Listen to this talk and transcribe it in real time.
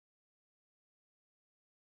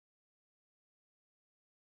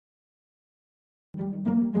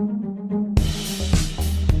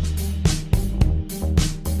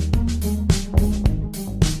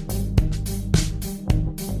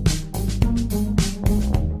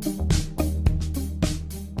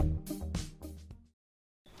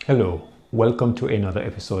Hello, welcome to another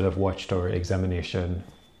episode of Watchtower Examination.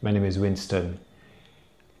 My name is Winston.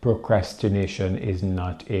 Procrastination is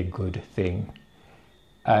not a good thing.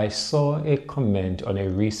 I saw a comment on a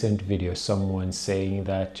recent video, someone saying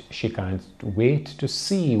that she can't wait to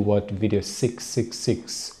see what video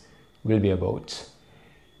 666 will be about.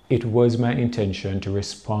 It was my intention to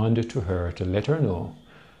respond to her to let her know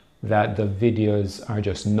that the videos are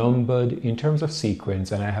just numbered in terms of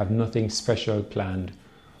sequence and I have nothing special planned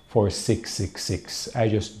for 666. I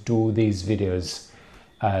just do these videos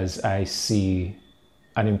as I see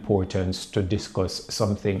an importance to discuss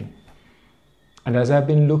something. And as I've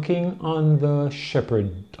been looking on the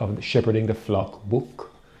Shepherding the Flock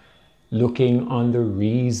book, looking on the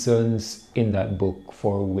reasons in that book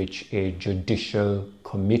for which a judicial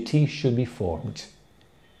committee should be formed,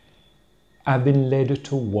 I've been led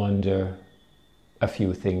to wonder a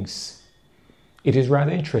few things. It is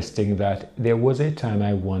rather interesting that there was a time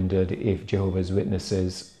I wondered if Jehovah's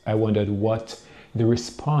Witnesses, I wondered what the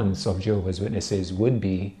response of Jehovah's Witnesses would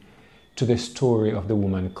be to the story of the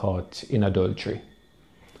woman caught in adultery,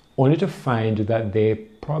 only to find that they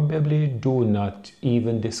probably do not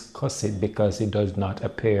even discuss it because it does not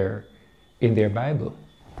appear in their Bible.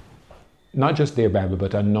 Not just their Bible,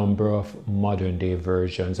 but a number of modern day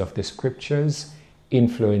versions of the scriptures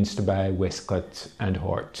influenced by Westcott and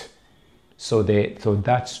Hort. So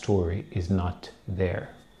that story is not there.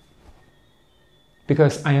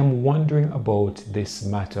 Because I am wondering about this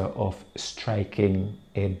matter of striking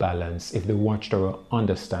a balance, if the Watchtower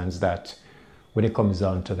understands that when it comes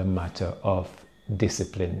down to the matter of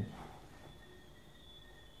discipline.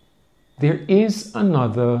 There is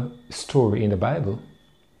another story in the Bible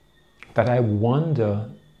that I wonder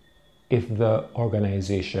if the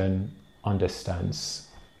organization understands.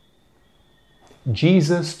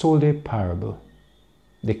 Jesus told a parable.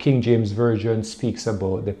 The King James Version speaks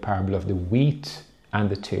about the parable of the wheat and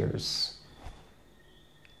the tares.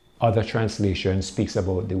 Other translation speaks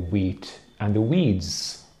about the wheat and the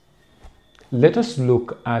weeds. Let us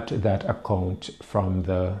look at that account from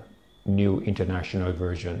the New International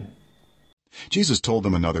Version. Jesus told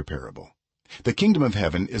them another parable. The kingdom of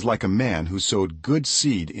heaven is like a man who sowed good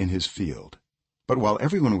seed in his field. But while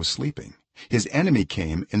everyone was sleeping, his enemy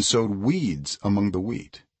came and sowed weeds among the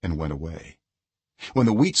wheat and went away. When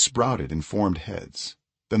the wheat sprouted and formed heads,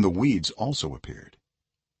 then the weeds also appeared.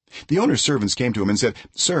 The owner's servants came to him and said,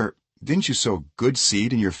 "Sir, didn't you sow good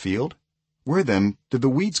seed in your field? Where then did the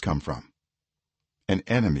weeds come from?" "An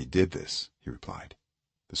enemy did this," he replied.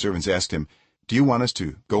 The servants asked him, "Do you want us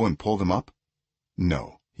to go and pull them up?"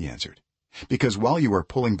 "No," he answered, "because while you are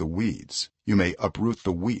pulling the weeds, you may uproot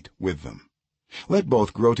the wheat with them. Let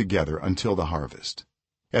both grow together until the harvest.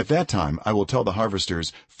 At that time I will tell the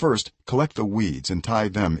harvesters, first collect the weeds and tie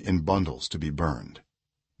them in bundles to be burned.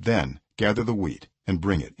 Then gather the wheat and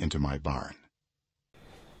bring it into my barn."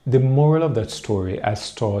 The moral of that story,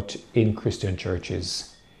 as taught in Christian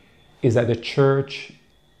churches, is that the church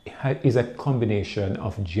is a combination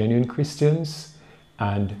of genuine Christians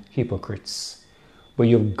and hypocrites. But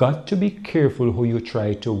you've got to be careful who you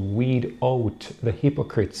try to weed out the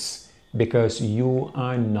hypocrites, because you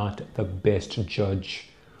are not the best judge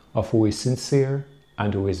of who is sincere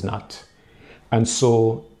and who is not. And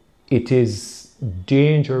so it is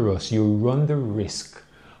dangerous. You run the risk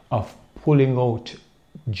of pulling out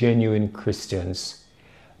genuine Christians.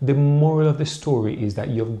 The moral of the story is that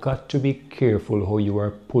you've got to be careful how you are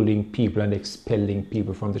pulling people and expelling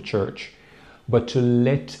people from the church, but to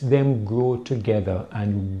let them grow together.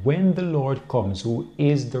 And when the Lord comes, who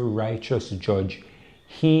is the righteous judge,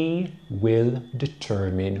 he will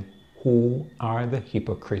determine who are the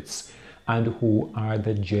hypocrites and who are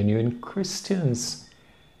the genuine Christians.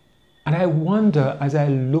 And I wonder, as I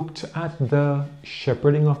looked at the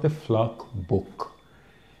Shepherding of the Flock book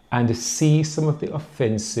and see some of the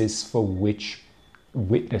offenses for which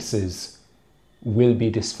witnesses will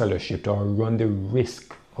be disfellowshipped or run the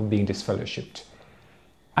risk of being disfellowshipped,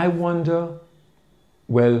 I wonder,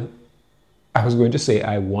 well, I was going to say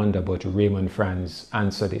I wonder, but Raymond Franz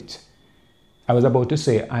answered it. I was about to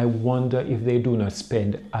say, I wonder if they do not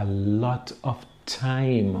spend a lot of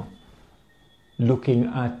time looking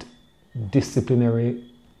at disciplinary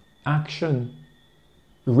action.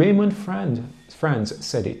 Raymond Franz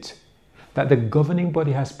said it, that the governing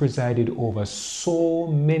body has presided over so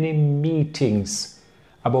many meetings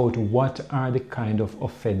about what are the kind of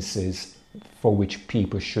offenses for which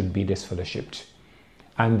people should be disfellowshipped.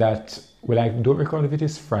 And that, well, I don't recall if it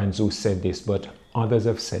is Franz who said this, but others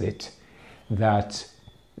have said it, that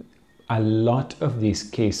a lot of these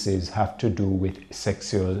cases have to do with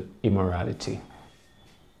sexual immorality.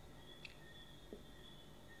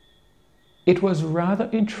 It was rather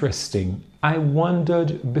interesting. I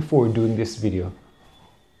wondered before doing this video,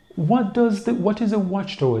 what is the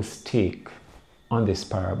Watchtower's take on this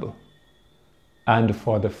parable? And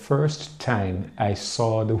for the first time, I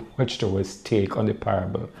saw the Watchtower's take on the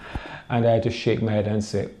parable. And I had to shake my head and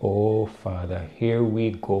say, oh, Father, here we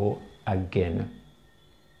go again.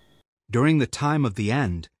 During the time of the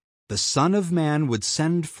end, the Son of Man would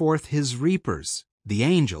send forth his reapers, the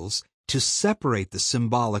angels, to separate the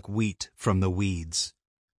symbolic wheat from the weeds.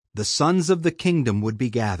 The sons of the kingdom would be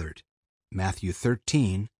gathered. Matthew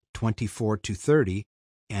 13, 24-30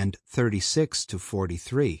 and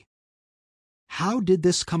 36-43. How did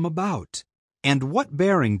this come about? And what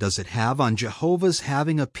bearing does it have on Jehovah's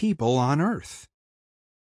having a people on earth?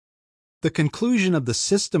 The conclusion of the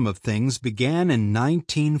system of things began in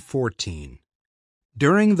 1914.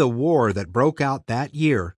 During the war that broke out that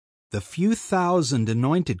year, the few thousand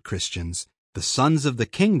anointed Christians, the sons of the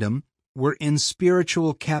kingdom, were in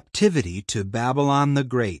spiritual captivity to Babylon the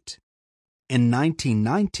Great. In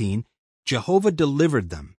 1919, Jehovah delivered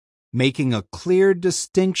them, making a clear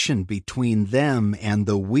distinction between them and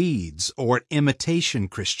the weeds or imitation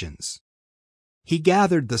Christians. He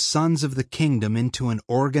gathered the sons of the kingdom into an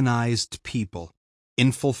organized people.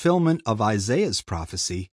 In fulfillment of Isaiah's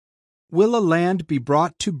prophecy, will a land be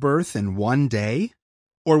brought to birth in one day?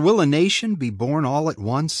 Or will a nation be born all at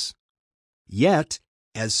once? Yet,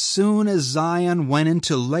 as soon as Zion went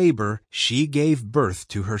into labor, she gave birth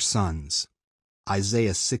to her sons.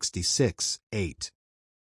 Isaiah 66:8.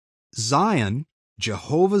 Zion,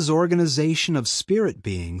 Jehovah's organization of spirit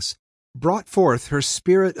beings, brought forth her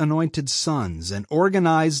spirit-anointed sons and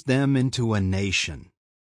organized them into a nation.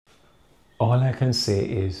 All I can say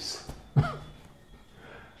is,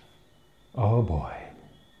 oh boy.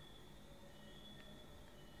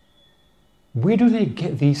 Where do they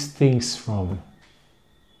get these things from?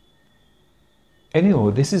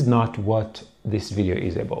 Anyhow, this is not what this video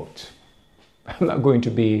is about. I'm not going to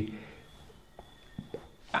be...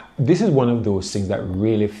 This is one of those things that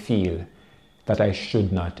really feel that I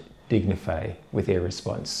should not dignify with a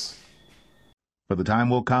response. For the time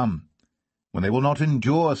will come, when they will not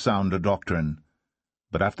endure sounder doctrine,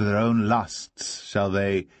 but after their own lusts shall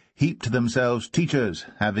they heap to themselves teachers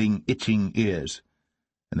having itching ears.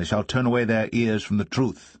 And they shall turn away their ears from the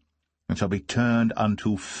truth, and shall be turned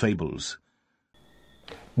unto fables.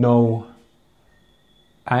 Now,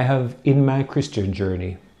 I have in my Christian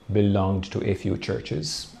journey belonged to a few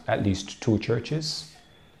churches, at least 2 churches.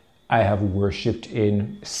 I have worshipped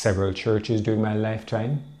in several churches during my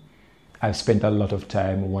lifetime. I've spent a lot of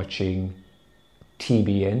time watching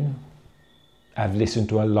TBN. I've listened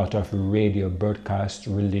to a lot of radio broadcast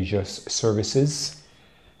religious services.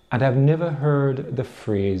 And I've never heard the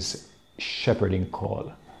phrase shepherding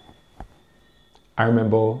call. I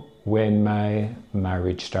remember when my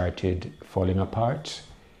marriage started falling apart,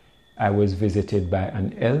 I was visited by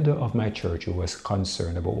an elder of my church who was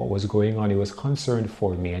concerned about what was going on. He was concerned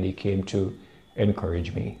for me and he came to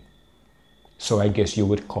encourage me. So I guess you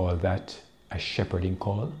would call that a shepherding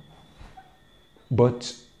call.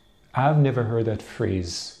 But I've never heard that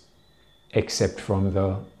phrase except from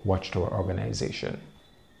the Watchtower organization.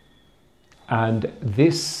 And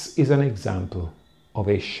this is an example of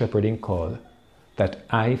a shepherding call that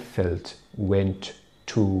I felt went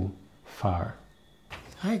too far.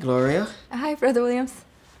 Hi, Gloria. Hi, Brother Williams.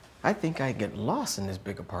 I think I'd get lost in this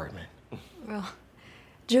big apartment. Well,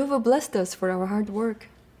 Jehovah blessed us for our hard work.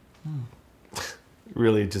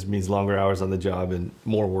 Really, it just means longer hours on the job and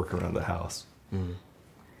more work around the house.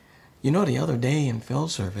 You know, the other day in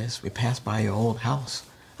field service, we passed by your old house.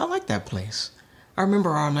 I like that place. I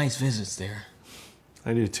remember our nice visits there.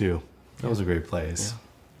 I do too. That was a great place. Yeah.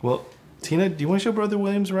 Well, Tina, do you want to show Brother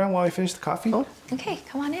Williams around while I finish the coffee? Oh. Okay,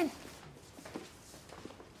 come on in.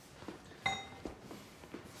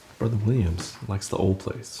 Brother Williams likes the old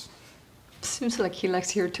place. Seems like he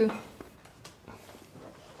likes here too.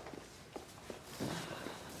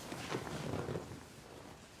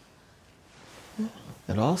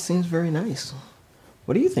 It all seems very nice.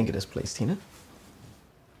 What do you think of this place, Tina?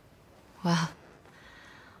 Well,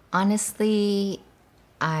 honestly,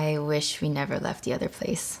 I wish we never left the other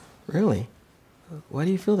place. Really? Why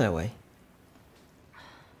do you feel that way?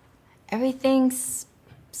 Everything's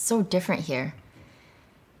so different here.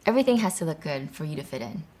 Everything has to look good for you to fit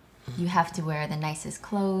in. You have to wear the nicest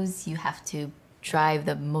clothes, you have to drive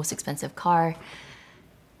the most expensive car.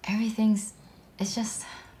 Everything's It's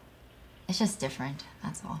just different,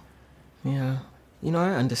 that's all. Yeah,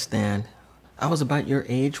 I understand. I was about your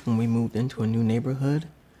age when we moved into a new neighborhood,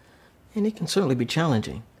 and it can certainly be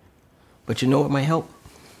challenging. But you know what might help?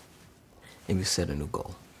 If you set a new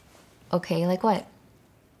goal. Okay, like what?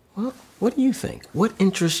 Well, what do you think? What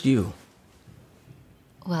interests you?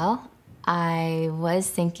 Well, I was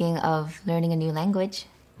thinking of learning a new language.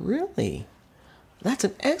 Really? That's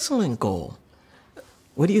an excellent goal.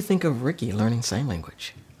 What do you think of Ricky learning sign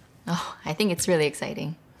language? Oh, I think it's really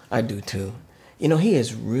exciting. I do too. He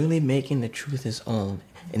is really making the truth his own.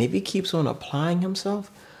 And if he keeps on applying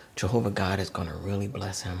himself, Jehovah God is going to really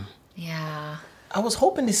bless him. Yeah. I was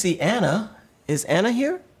hoping to see Anna. Is Anna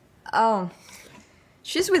here?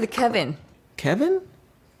 She's with Kevin. Kevin?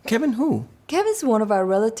 Kevin who? Kevin's one of our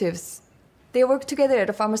relatives. They work together at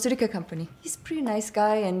a pharmaceutical company. He's a pretty nice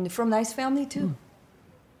guy and from nice family too.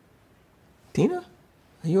 Tina,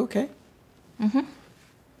 are you okay? Mm-hmm.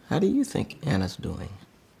 How do you think Anna's doing?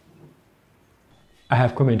 I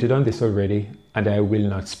have commented on this already, and I will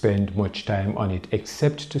not spend much time on it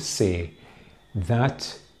except to say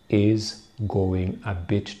that is going a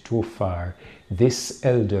bit too far. This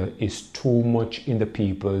elder is too much in the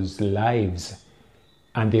people's lives,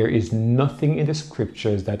 and there is nothing in the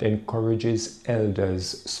scriptures that encourages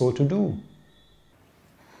elders so to do.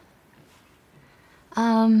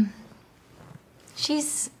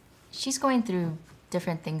 She's going through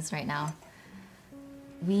different things right now.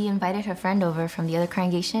 We invited her friend over from the other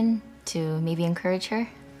congregation to maybe encourage her.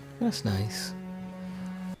 That's nice.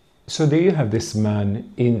 So there you have this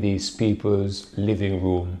man in these people's living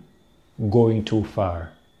room going too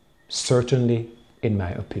far, certainly in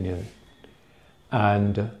my opinion.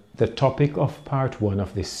 And the topic of part 1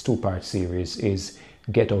 of this 2-part series is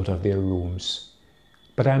get out of their rooms.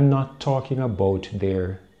 But I'm not talking about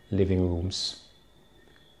their living rooms.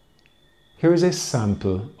 Here is a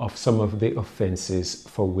sample of some of the offenses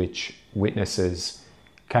for which witnesses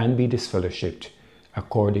can be disfellowshipped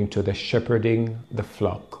according to the Shepherding the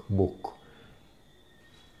Flock book.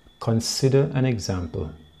 Consider an example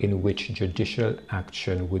in which judicial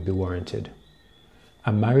action would be warranted.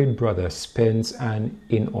 A married brother spends an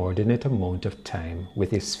inordinate amount of time with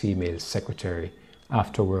his female secretary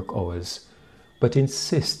after work hours, but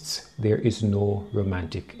insists there is no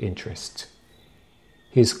romantic interest.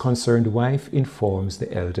 His concerned wife informs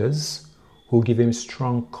the elders, who give him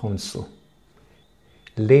strong counsel.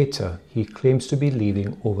 Later, he claims to be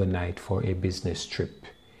leaving overnight for a business trip.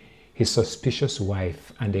 His suspicious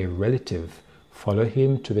wife and a relative follow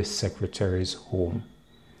him to the secretary's home.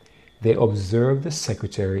 They observe the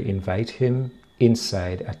secretary invite him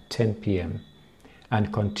inside at 10 p.m.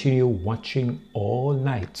 and continue watching all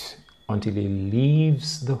night until he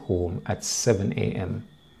leaves the home at 7 a.m.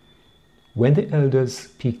 When the elders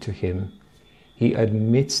speak to him, he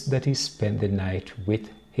admits that he spent the night with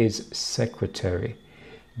his secretary,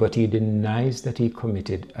 but he denies that he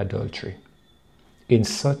committed adultery. In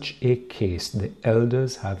such a case, the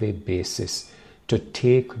elders have a basis to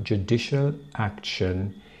take judicial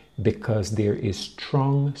action because there is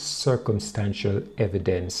strong circumstantial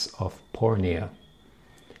evidence of porneia,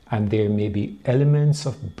 and there may be elements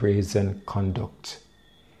of brazen conduct.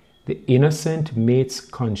 The innocent mate's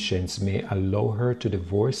conscience may allow her to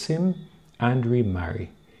divorce him and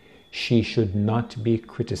remarry. She should not be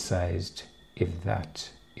criticized if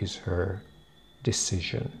that is her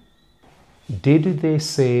decision. Did they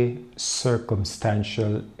say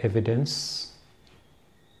circumstantial evidence?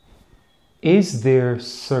 Is there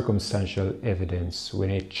circumstantial evidence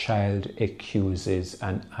when a child accuses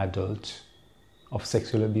an adult of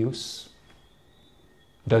sexual abuse?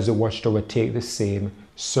 Does the Watchtower take the same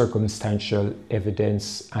circumstantial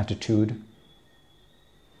evidence attitude?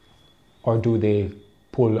 Or do they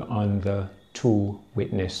pull on the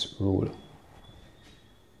 2-witness rule?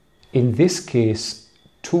 In this case,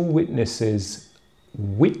 2 witnesses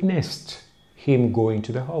witnessed him going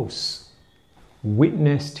to the house,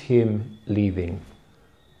 witnessed him leaving,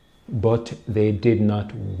 but they did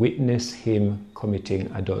not witness him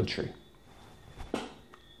committing adultery.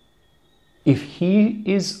 If he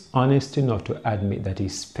is honest enough to admit that he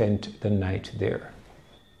spent the night there,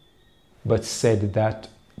 but said that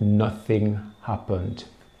nothing happened,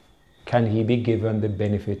 can he be given the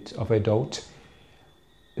benefit of a doubt?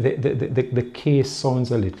 The case sounds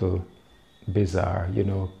a little bizarre,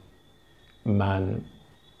 Man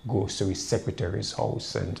goes to his secretary's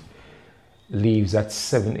house and leaves at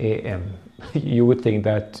 7 a.m. You would think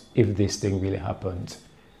that if this thing really happened.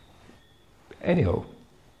 Anyhow,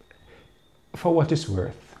 for what it's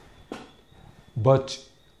worth. But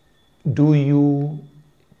do you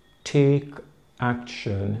take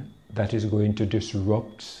action that is going to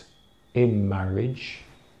disrupt a marriage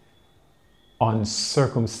on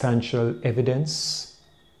circumstantial evidence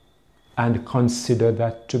and consider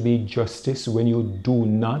that to be justice when you do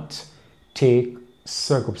not take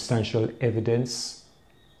circumstantial evidence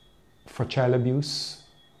for child abuse?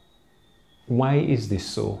 Why is this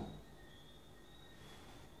so?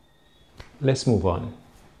 Let's move on.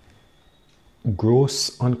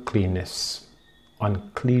 Gross uncleanness.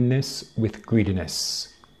 Uncleanness with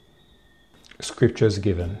greediness. Scriptures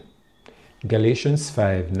given. Galatians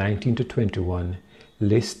 5:19-21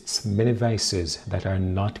 lists many vices that are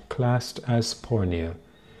not classed as porneia,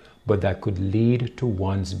 but that could lead to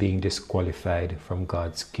one's being disqualified from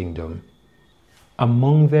God's kingdom.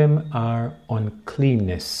 Among them are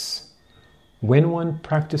uncleanness. When one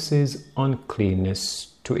practices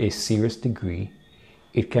uncleanness to a serious degree,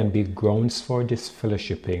 it can be grounds for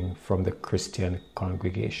disfellowshipping from the Christian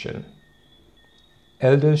congregation.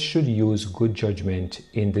 Elders should use good judgment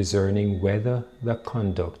in discerning whether the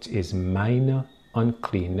conduct is minor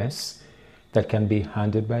uncleanness that can be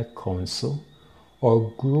handled by counsel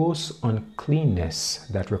or gross uncleanness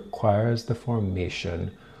that requires the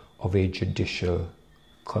formation of a judicial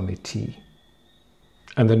committee.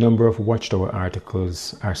 And the number of Watchtower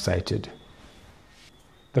articles are cited.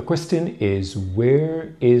 The question is,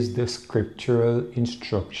 where is the scriptural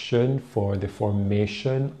instruction for the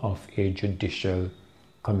formation of a judicial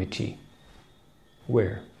committee?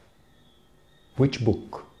 Where? Which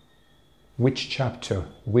book? Which chapter?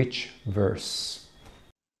 Which verse?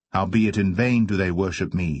 Howbeit in vain do they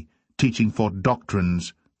worship me, teaching for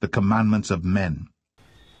doctrines the commandments of men.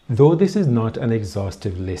 Though this is not an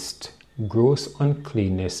exhaustive list, gross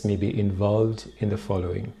uncleanness may be involved in the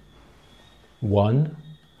following. 1.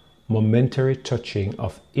 Momentary touching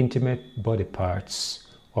of intimate body parts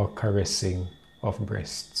or caressing of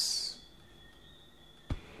breasts.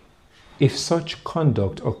 If such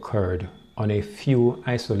conduct occurred on a few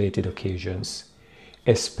isolated occasions,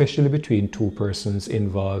 especially between two persons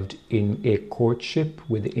involved in a courtship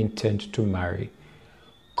with the intent to marry,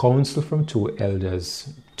 counsel from two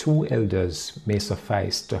elders may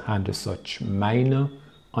suffice to handle such minor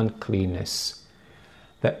uncleanness.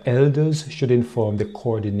 The elders should inform the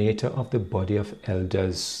coordinator of the body of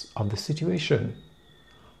elders of the situation.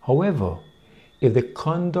 However, if the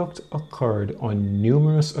conduct occurred on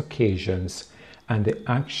numerous occasions and the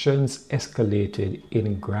actions escalated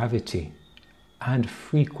in gravity and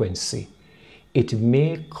frequency, it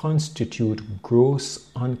may constitute gross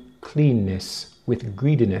uncleanness with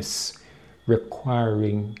greediness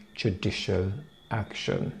requiring judicial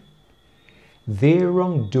action. Their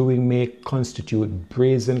wrongdoing may constitute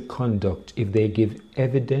brazen conduct if they give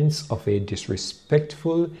evidence of a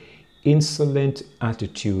disrespectful, insolent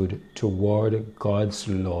attitude toward God's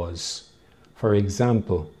laws. For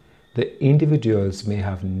example, the individuals may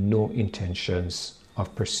have no intentions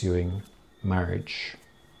of pursuing marriage.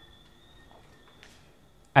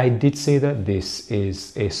 I did say that this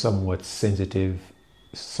is a somewhat sensitive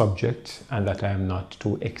subject and that I am not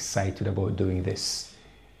too excited about doing this,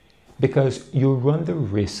 because you run the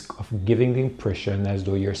risk of giving the impression as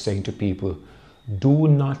though you're saying to people, do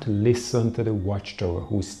not listen to the Watchtower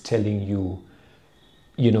who's telling you,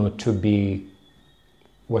 to be,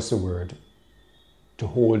 to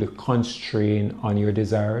hold a constraint on your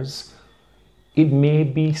desires. It may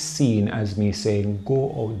be seen as me saying,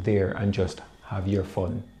 go out there and just have your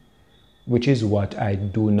fun, which is what I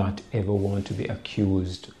do not ever want to be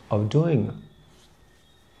accused of doing.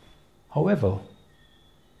 However,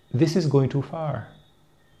 this is going too far.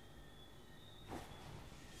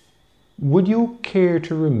 Would you care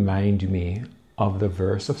to remind me of the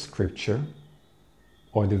verse of Scripture,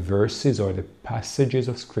 or the verses or the passages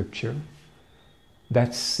of Scripture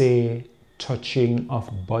that say touching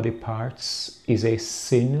of body parts is a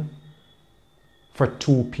sin for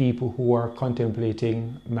two people who are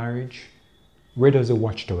contemplating marriage? Where does the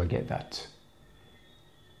Watchtower get that?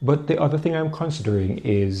 But the other thing I'm considering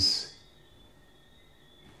is,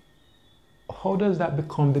 how does that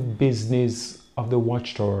become the business of the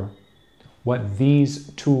Watchtower, what these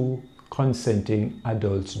two consenting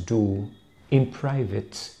adults do in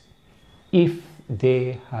private, if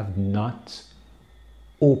they have not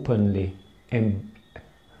openly, and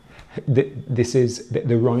this is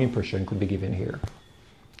the wrong impression could be given here.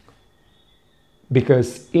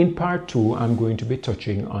 Because in part 2, I'm going to be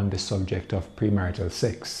touching on the subject of premarital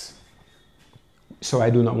sex. So I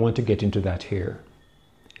do not want to get into that here.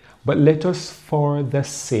 But let us, for the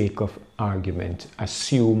sake of argument,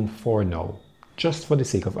 assume for now, just for the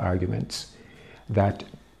sake of argument, that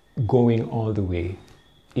going all the way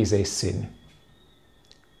is a sin.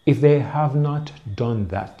 If they have not done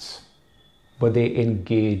that, but they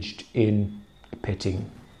engaged in petting,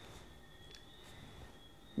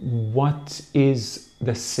 what is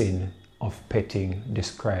the sin of petting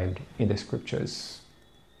described in the scriptures?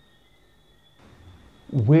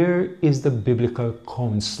 Where is the biblical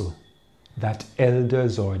counsel that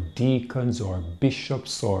elders or deacons or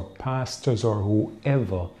bishops or pastors or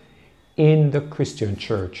whoever in the Christian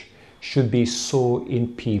church should be so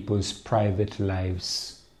in people's private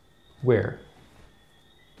lives? Where?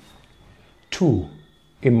 2,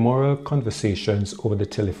 immoral conversations over the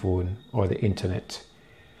telephone or the internet.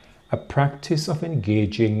 A practice of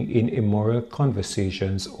engaging in immoral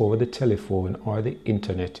conversations over the telephone or the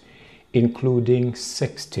internet, including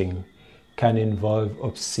sexting, can involve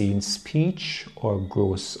obscene speech or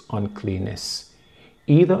gross uncleanness,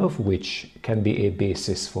 either of which can be a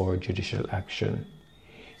basis for judicial action.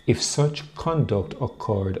 If such conduct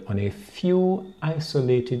occurred on a few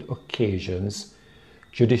isolated occasions,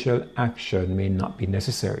 judicial action may not be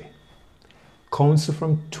necessary. Counsel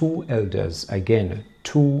from 2 elders, again,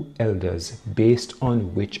 2 elders, based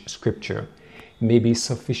on which scripture, may be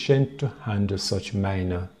sufficient to handle such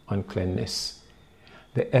minor uncleanness.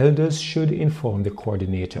 The elders should inform the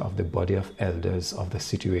coordinator of the body of elders of the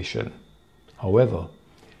situation. However,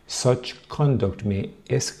 such conduct may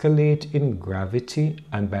escalate in gravity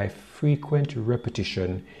and by frequent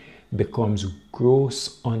repetition becomes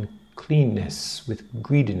gross uncleanness with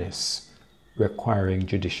greediness, requiring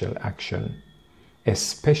judicial action,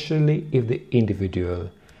 especially if the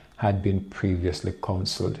individual had been previously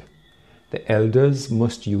counseled. The elders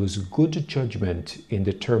must use good judgment in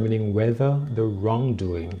determining whether the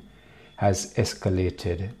wrongdoing has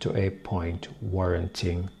escalated to a point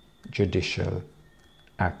warranting judicial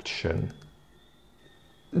action.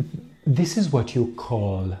 This is what you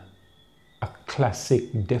call a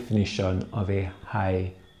classic definition of a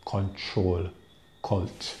high control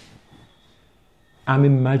cult. I'm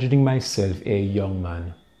imagining myself a young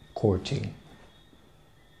man courting,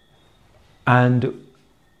 and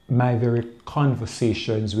my very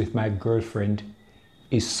conversations with my girlfriend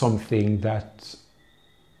is something that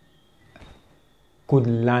could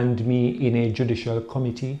land me in a judicial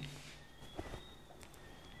committee.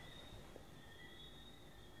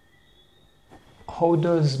 How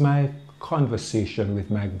does my conversation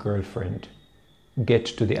with my girlfriend get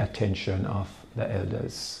to the attention of the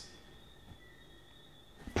elders?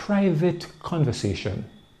 Private conversation.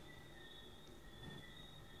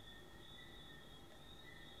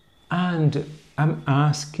 And I'm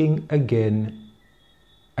asking again,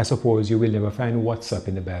 I suppose you will never find WhatsApp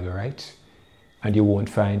in the Bible, right? And you won't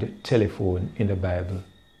find telephone in the Bible,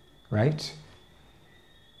 right?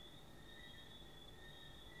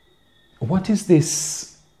 What is this?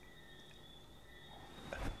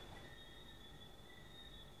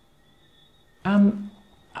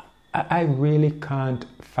 I really can't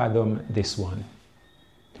fathom this one.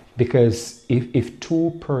 Because if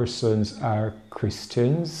 2 persons are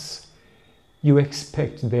Christians, you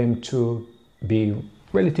expect them to be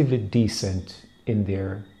relatively decent in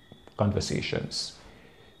their conversations.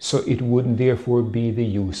 So it wouldn't therefore be the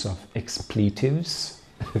use of expletives.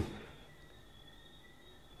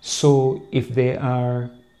 So if they are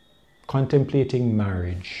contemplating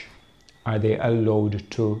marriage, are they allowed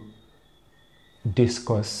to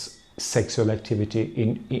discuss sexual activity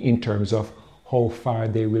in terms of how far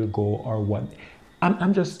they will go or what?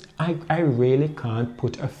 I really can't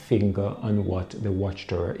put a finger on what the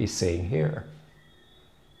Watchtower is saying here.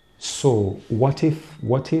 So what if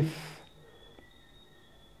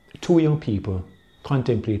 2 young people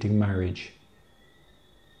contemplating marriage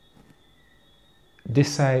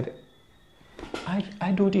decide,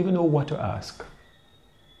 I don't even know what to ask.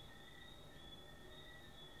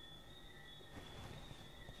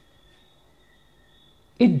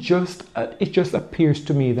 It just appears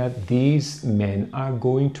to me that these men are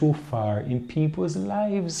going too far in people's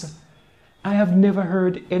lives. I have never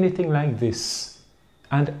heard anything like this,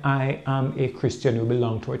 and I am a Christian who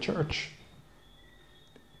belongs to a church.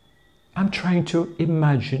 I'm trying to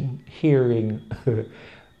imagine hearing,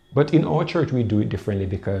 but in our church we do it differently,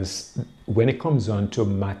 because when it comes on to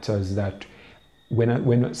matters that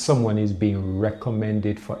when someone is being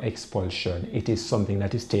recommended for expulsion, it is something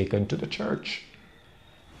that is taken to the church.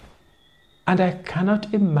 And I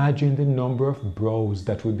cannot imagine the number of brows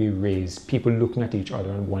that would be raised, people looking at each other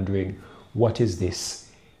and wondering, what is this?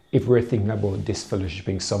 If we're thinking about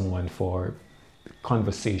disfellowshipping someone for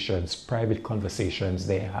conversations, private conversations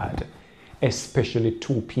they had, especially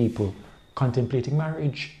 2 people contemplating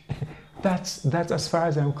marriage. That's as far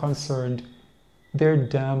as I'm concerned, their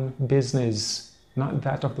damn business, not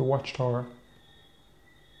that of the Watchtower.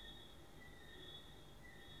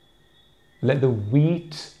 Let the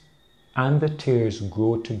wheat and the tares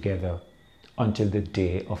grow together until the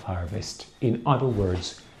day of harvest. In other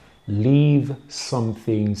words, leave some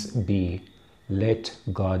things be. Let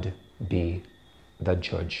God be the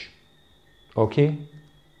judge. Okay?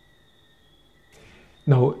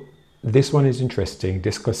 Now, this one is interesting,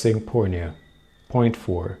 discussing porneia. Point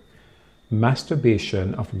 4.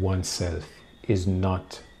 Masturbation of oneself is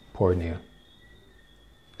not porneia.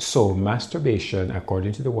 So, masturbation,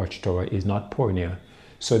 according to the Watchtower, is not porneia.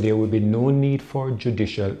 So there will be no need for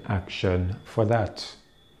judicial action for that.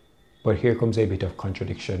 But here comes a bit of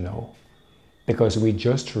contradiction now. Because we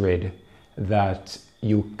just read that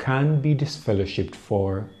you can be disfellowshipped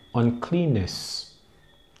for uncleanness.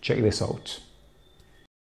 Check this out.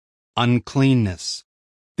 Uncleanness.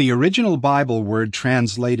 The original Bible word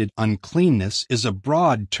translated uncleanness is a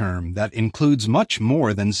broad term that includes much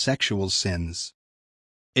more than sexual sins.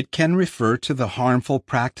 It can refer to the harmful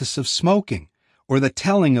practice of smoking or the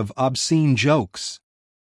telling of obscene jokes.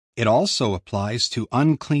 It also applies to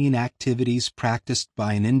unclean activities practiced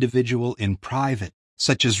by an individual in private,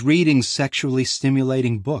 such as reading sexually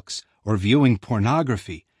stimulating books or viewing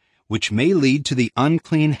pornography, which may lead to the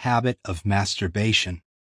unclean habit of masturbation.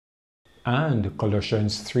 And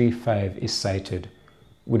Colossians 3:5 is cited.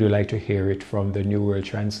 Would you like to hear it from the New World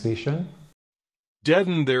Translation?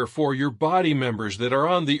 Deaden therefore your body members that are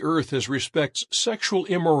on the earth as respects sexual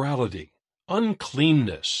immorality,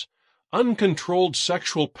 uncleanness, uncontrolled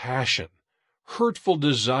sexual passion, hurtful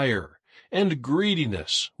desire, and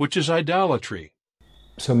greediness, which is idolatry.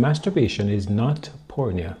 So masturbation is not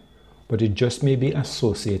porneia, but it just may be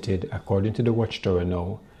associated, according to the Watchtower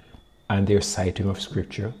now, and their citing of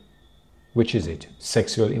scripture. Which is it?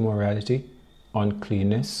 Sexual immorality,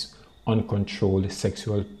 uncleanness, uncontrolled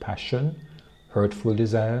sexual passion, hurtful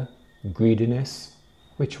desire, greediness.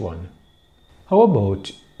 Which one? How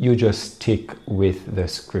about you just stick with the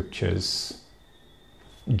scriptures?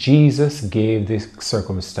 Jesus gave the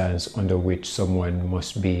circumstance under which someone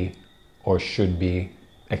must be or should be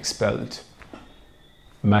expelled.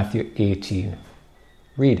 Matthew 18.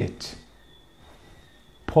 Read it.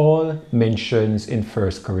 Paul mentions in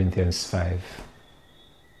 1 Corinthians 5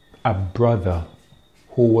 a brother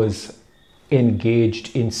who was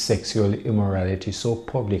engaged in sexual immorality so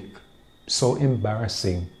public, so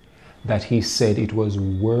embarrassing, that he said it was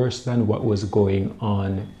worse than what was going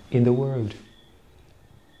on in the world.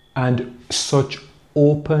 And such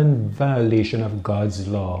open violation of God's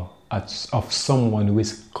law of someone who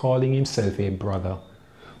is calling himself a brother,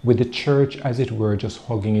 with the church, as it were, just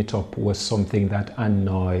hugging it up, was something that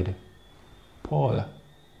annoyed Paul.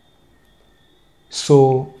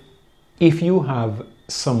 So, if you have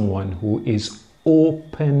someone who is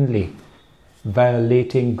openly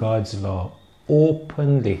violating God's law,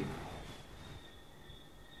 openly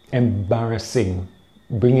embarrassing,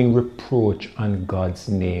 bringing reproach on God's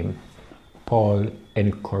name, Paul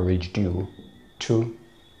encouraged you to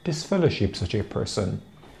disfellowship such a person.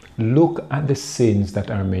 Look at the sins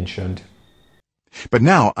that are mentioned. But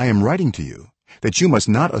now I am writing to you that you must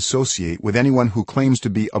not associate with anyone who claims to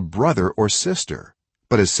be a brother or sister,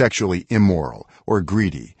 but is sexually immoral or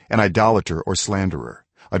greedy, an idolater or slanderer,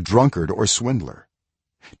 a drunkard or swindler.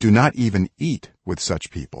 Do not even eat with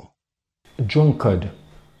such people. Drunkard.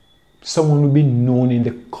 Someone will be known in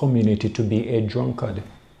the community to be a drunkard.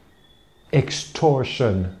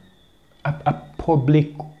 Extortion. A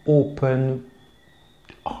public, open,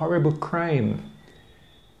 horrible crime.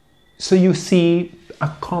 So you see a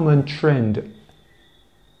common trend.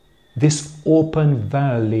 This open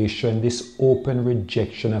violation, this open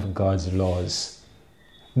rejection of God's laws.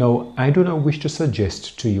 Now, I do not wish to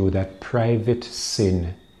suggest to you that private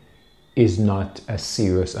sin is not as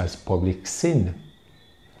serious as public sin.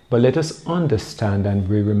 But let us understand and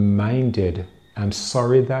be reminded, I'm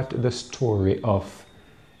sorry that the story of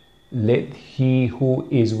let he who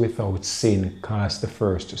is without sin cast the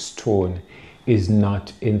first stone is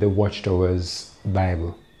not in the Watchtower's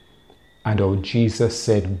Bible. And how Jesus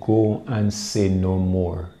said, go and sin no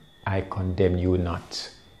more, I condemn you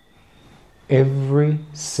not. Every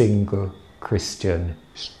single Christian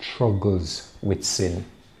struggles with sin.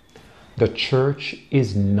 The church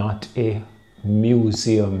is not a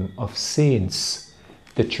museum of saints.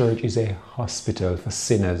 The church is a hospital for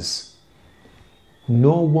sinners.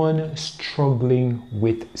 No one struggling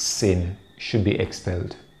with sin should be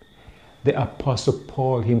expelled. The Apostle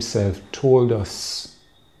Paul himself told us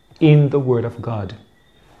in the Word of God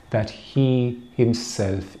that he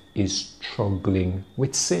himself is struggling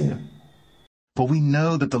with sin. For we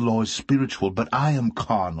know that the law is spiritual, but I am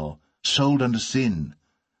carnal, sold unto sin.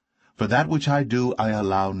 For that which I do I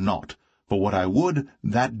allow not, For what I would,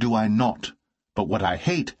 that do I not, but what I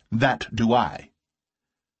hate, that do I.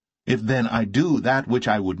 If then I do that which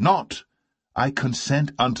I would not, I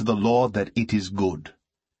consent unto the law that it is good.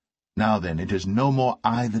 Now then, it is no more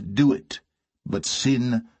I that do it, but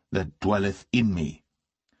sin that dwelleth in me.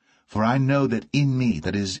 For I know that in me,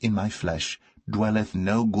 that is, in my flesh, dwelleth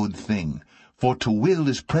no good thing. For to will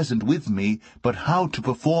is present with me, but how to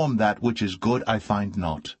perform that which is good I find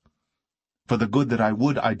not. For the good that I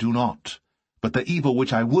would I do not, but the evil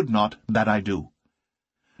which I would not, that I do.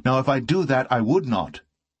 Now if I do that I would not,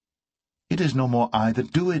 it is no more I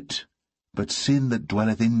that do it, but sin that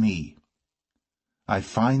dwelleth in me. I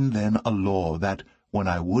find then a law that, when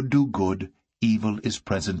I would do good, evil is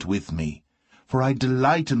present with me. For I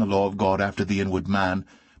delight in the law of God after the inward man,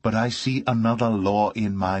 but I see another law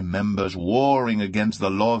in my members, warring against the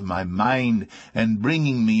law of my mind, and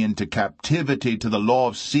bringing me into captivity to the law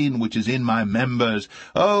of sin which is in my members.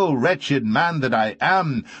 O wretched man that I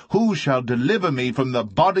am, who shall deliver me from the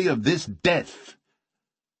body of this death?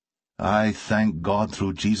 I thank God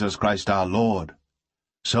through Jesus Christ our Lord.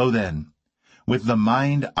 So then, with the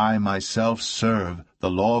mind I myself serve the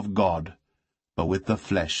law of God, but with the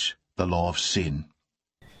flesh the law of sin.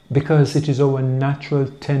 Because it is our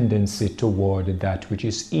natural tendency toward that which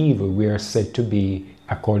is evil. We are said to be,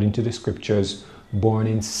 according to the scriptures, born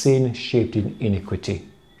in sin, shaped in iniquity.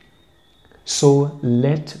 So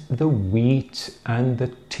let the wheat and the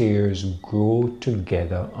tares grow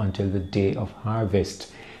together until the day of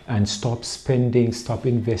harvest, and stop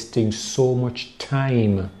investing so much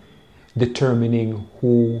time determining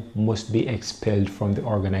who must be expelled from the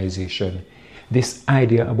organization. This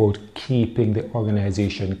idea about keeping the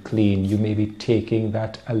organization clean, you may be taking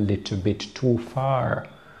that a little bit too far.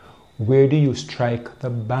 Where do you strike the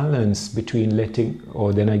balance between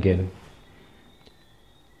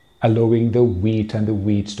allowing the wheat and the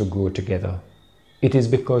weeds to grow together? It is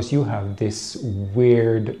because you have this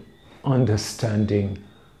weird understanding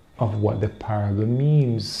of what the parable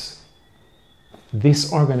means.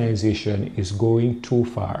 This organization is going too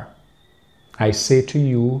far. I say to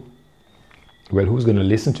you, well, who's going to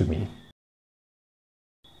listen to me?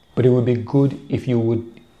 But it would be good if you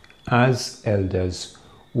would, as elders,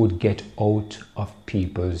 would get out of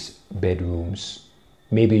people's bedrooms.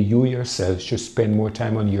 Maybe you yourself should spend more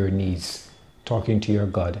time on your knees talking to your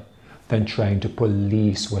God than trying to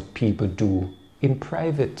police what people do in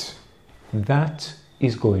private. That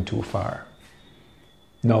is going too far.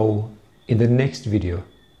 Now, in the next video,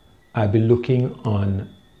 I'll be looking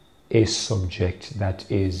on a subject that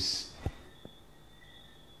is,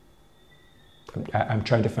 I'm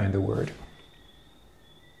trying to find the word,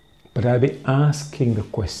 but I'll be asking the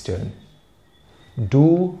question,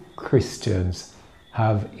 do Christians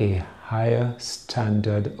have a higher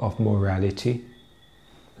standard of morality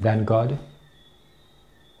than God?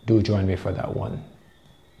 Do join me for that one.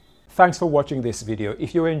 Thanks for watching this video.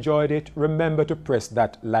 If you enjoyed it, remember to press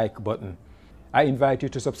that like button. I invite you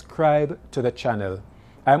to subscribe to the channel.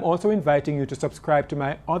 I'm also inviting you to subscribe to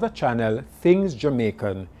my other channel, Things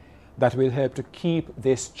Jamaican, that will help to keep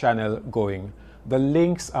this channel going. The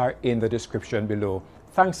links are in the description below.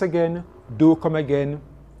 Thanks again. Do come again.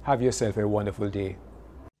 Have yourself a wonderful day.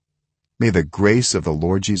 May the grace of the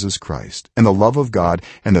Lord Jesus Christ and the love of God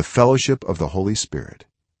and the fellowship of the Holy Spirit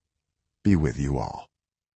be with you all.